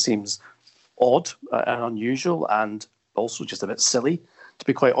pre-season seems odd and unusual, and also just a bit silly, to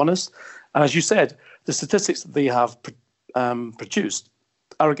be quite honest. And as you said, the statistics that they have produced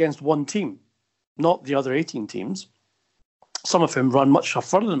are against one team, not the other 18 teams, some of whom run much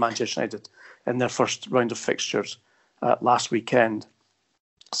further than Manchester United in their first round of fixtures last weekend.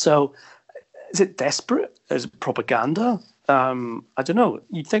 So is it desperate? Is it propaganda? I don't know.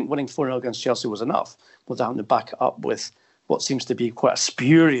 You'd think winning 4-0 against Chelsea was enough without having to back it up with what seems to be quite a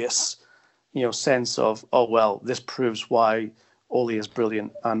spurious, sense of, oh, well, this proves why Ole is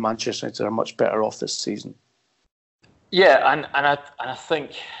brilliant and Manchester United are much better off this season. Yeah, and I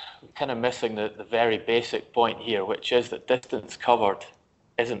think we're kind of missing the very basic point here, which is that distance covered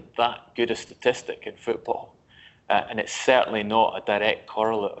isn't that good a statistic in football. And it's certainly not a direct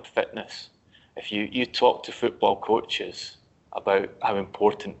correlate of fitness. If you talk to football coaches about how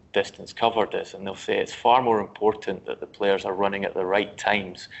important distance covered is, and they'll say it's far more important that the players are running at the right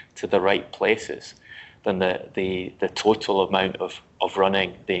times to the right places than the total amount of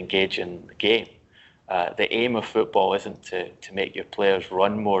running they engage in the game. The aim of football isn't to make your players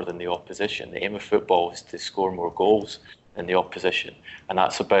run more than the opposition. The aim of football is to score more goals than the opposition, and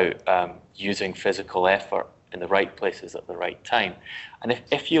that's about using physical effort in the right places at the right time. And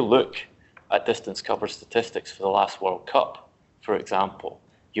if you look at distance cover statistics for the last World Cup, for example,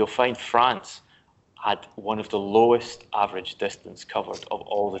 you'll find France had one of the lowest average distance covered of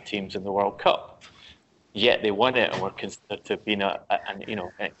all the teams in the World Cup. Yet they won it and were considered to have been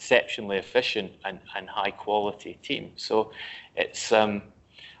an exceptionally efficient and high quality team. So it's I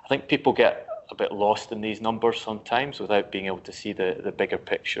think people get a bit lost in these numbers sometimes without being able to see the bigger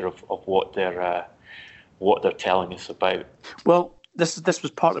picture of what they're telling us about. Well, this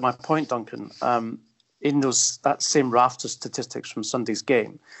was part of my point, Duncan. In that same raft of statistics from Sunday's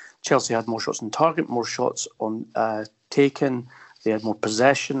game, Chelsea had more shots on target, more shots on taken. They had more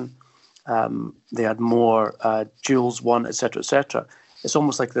possession. They had more duels won, etc., etc. It's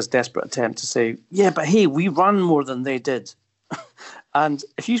almost like this desperate attempt to say, yeah, but hey, we ran more than they did. And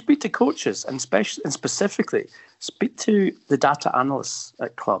if you speak to coaches, and specifically speak to the data analysts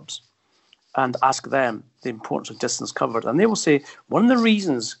at clubs and ask them the importance of distance covered, and they will say one of the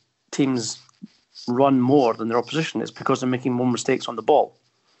reasons teams run more than their opposition is because they're making more mistakes on the ball.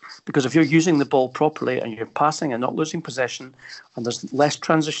 Because if you're using the ball properly and you're passing and not losing possession, and there's less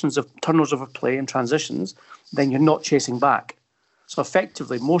turnovers of play and transitions, then you're not chasing back. So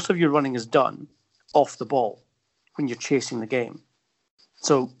effectively, most of your running is done off the ball when you're chasing the game.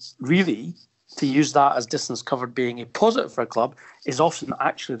 So really, to use that as distance covered being a positive for a club is often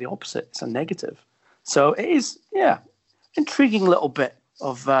actually the opposite. It's a negative. So it is, intriguing little bit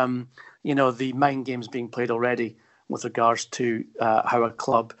of, the mind games being played already with regards to how a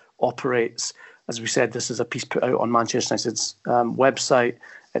club operates. As we said, this is a piece put out on Manchester United's website.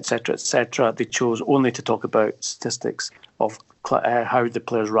 etc., etc. They chose only to talk about statistics of how the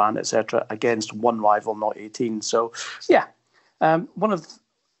players ran, etc., against one rival, not 18. So, yeah, one of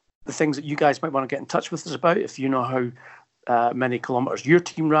the things that you guys might want to get in touch with us about, if you know how many kilometres your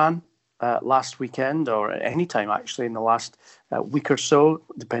team ran last weekend, or any time actually in the last week or so,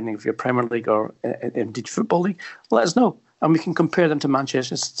 depending if you're Premier League or indeed Football League, let us know. And we can compare them to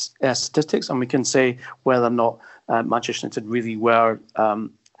Manchester statistics, and we can say whether or not Manchester United really were,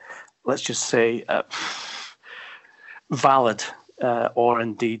 let's just say, valid or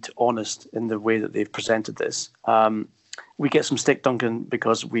indeed honest in the way that they've presented this. We get some stick, Duncan,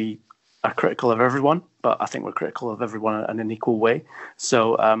 because we are critical of everyone, but I think we're critical of everyone in an equal way.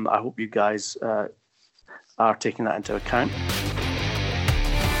 So I hope you guys are taking that into account.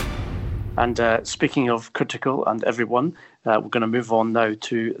 And speaking of critical and everyone, we're going to move on now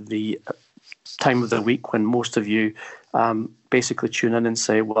to the time of the week when most of you basically tune in and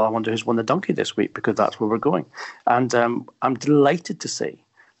say, well, I wonder who's won the donkey this week, because that's where we're going. And I'm delighted to say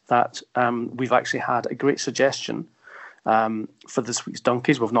that we've actually had a great suggestion for this week's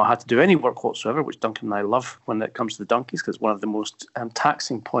donkeys. We've not had to do any work whatsoever, which Duncan and I love when it comes to the donkeys, because it's one of the most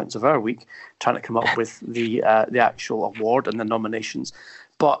taxing points of our week, trying to come up with the actual award and the nominations.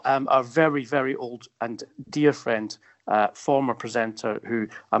 But our very, very old and dear friend, former presenter, who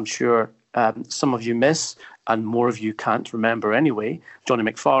I'm sure some of you miss and more of you can't remember anyway, Johnny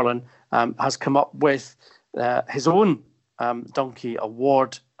McFarlane, has come up with his own donkey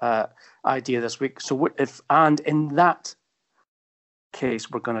award idea this week. So in that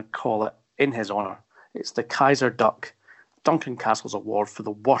case, we're going to call it in his honour. It's the Kaiser Duck Duncan Castles Award for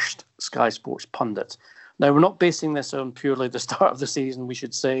the worst Sky Sports pundit. Now, we're not basing this on purely the start of the season, we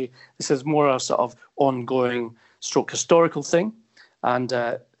should say. This is more a sort of ongoing stroke historical thing. And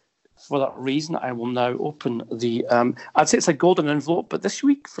for that reason, I will now open the... I'd say it's a golden envelope, but this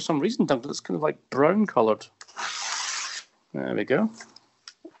week, for some reason, Duncan, it's kind of like brown coloured. There we go.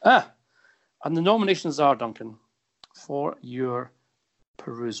 And the nominations are, Duncan, for your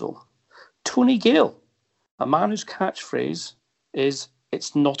perusal. Tony Gale, a man whose catchphrase is,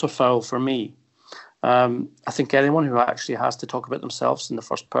 "It's not a foul for me." I think anyone who actually has to talk about themselves in the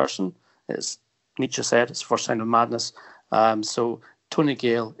first person, as Nietzsche said, it's the first sign of madness. So Tony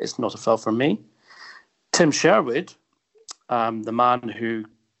Gale, "It's not a foul for me." Tim Sherwood, the man who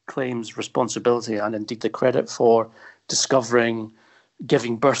claims responsibility and indeed the credit for discovering,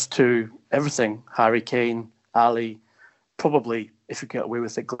 giving birth to everything: Harry Kane, Ali, probably, if you get away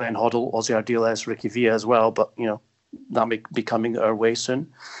with it, Glenn Hoddle, Ozzy Ardiles, Ricky Villa as well, but that may be coming our way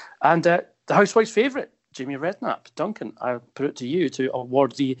soon. And the Housewife's favourite, Jamie Redknapp. Duncan, I put it to you to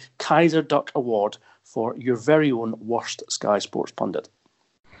award the Kaiser Duck Award for your very own worst Sky Sports pundit.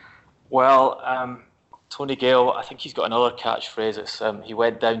 Well, Tony Gale, I think he's got another catchphrase. It's he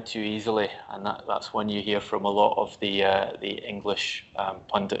went down too easily, and that's one you hear from a lot of the English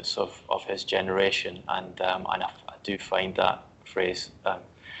pundits of his generation, and I do find that phrase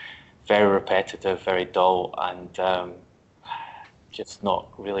very repetitive, very dull, and just not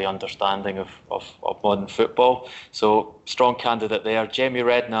really understanding of modern football. So strong candidate there. Jamie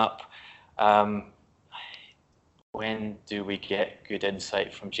Redknapp. When do we get good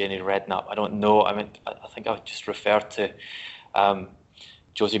insight from Jamie Redknapp? I don't know. I mean, I think I would just refer to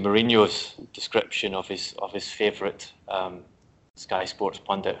Jose Mourinho's description of his favourite Sky Sports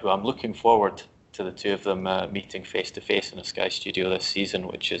pundit, who I'm looking forward to the two of them meeting face to face in a Sky studio this season,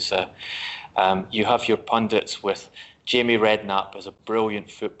 which is you have your pundits with Jamie Redknapp as a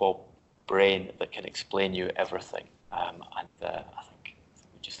brilliant football brain that can explain you everything, and I think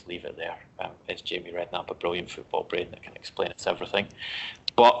we just leave it there. Is Jamie Redknapp a brilliant football brain that can explain us everything?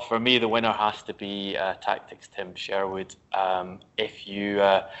 But for me, the winner has to be Tactics Tim Sherwood. If you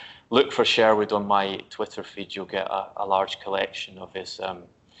look for Sherwood on my Twitter feed, you'll get a large collection of his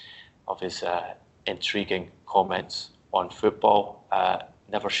intriguing comments on football.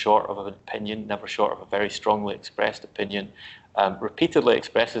 Never short of an opinion, never short of a very strongly expressed opinion. Repeatedly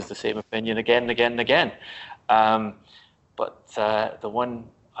expresses the same opinion again and again and again. But the one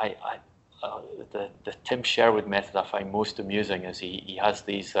the Tim Sherwood method I find most amusing is he has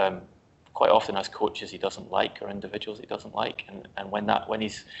these quite often has coaches he doesn't like or individuals he doesn't like, and when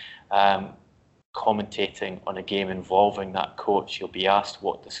he's commentating on a game involving that coach, he'll be asked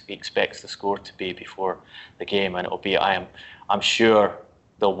what he expects the score to be before the game, and it'll be, I'm sure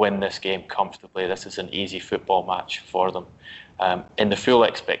they'll win this game comfortably. This is an easy football match for them, in the full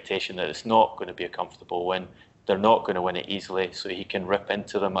expectation that it's not going to be a comfortable win. They're not going to win it easily, so he can rip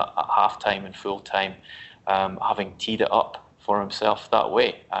into them at half-time and full-time, having teed it up for himself that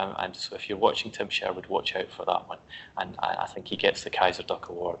way. And so if you're watching Tim Sherwood, watch out for that one. And I think he gets the Kaiserduck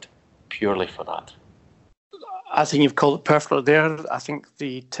Award purely for that. I think you've called it perfectly there. I think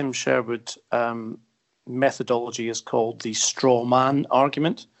the Tim Sherwood methodology is called the straw man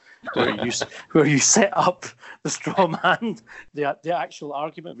argument, where you set up the straw man, the actual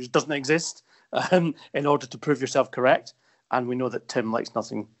argument, which doesn't exist, in order to prove yourself correct. And we know that Tim likes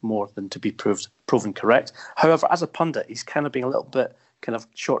nothing more than to be proven correct. However, as a pundit, he's kind of being a little bit kind of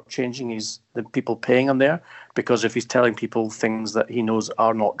shortchanging the people paying him there, because if he's telling people things that he knows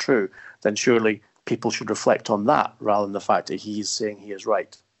are not true, then surely people should reflect on that rather than the fact that he is saying he is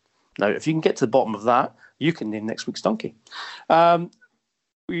right. Now, if you can get to the bottom of that, you can name next week's donkey.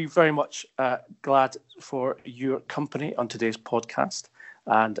 We're very much glad for your company on today's podcast.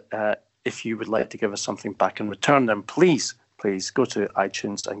 And if you would like to give us something back in return, then please go to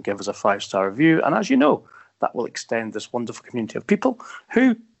iTunes and give us a 5-star review. And as you know, that will extend this wonderful community of people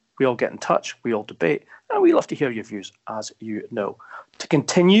who we all get in touch, we all debate, and we love to hear your views, as you know. To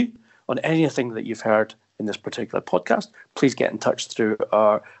continue on anything that you've heard in this particular podcast, please get in touch through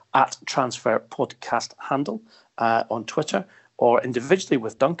our @TransferPodcast handle on Twitter, or individually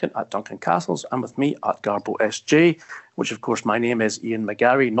with Duncan @DuncanCastles and with me @GarboSJ, which of course my name is Ian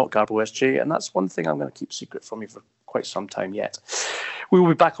McGarry, not GarboSJ, and that's one thing I'm going to keep secret from you for quite some time yet. We will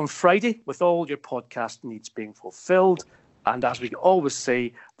be back on Friday with all your podcast needs being fulfilled. And as we always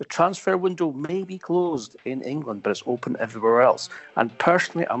say, the transfer window may be closed in England, but it's open everywhere else. And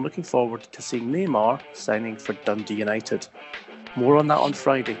personally, I'm looking forward to seeing Neymar signing for Dundee United. More on that on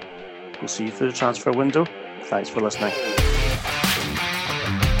Friday. We'll see you through the transfer window. Thanks for listening.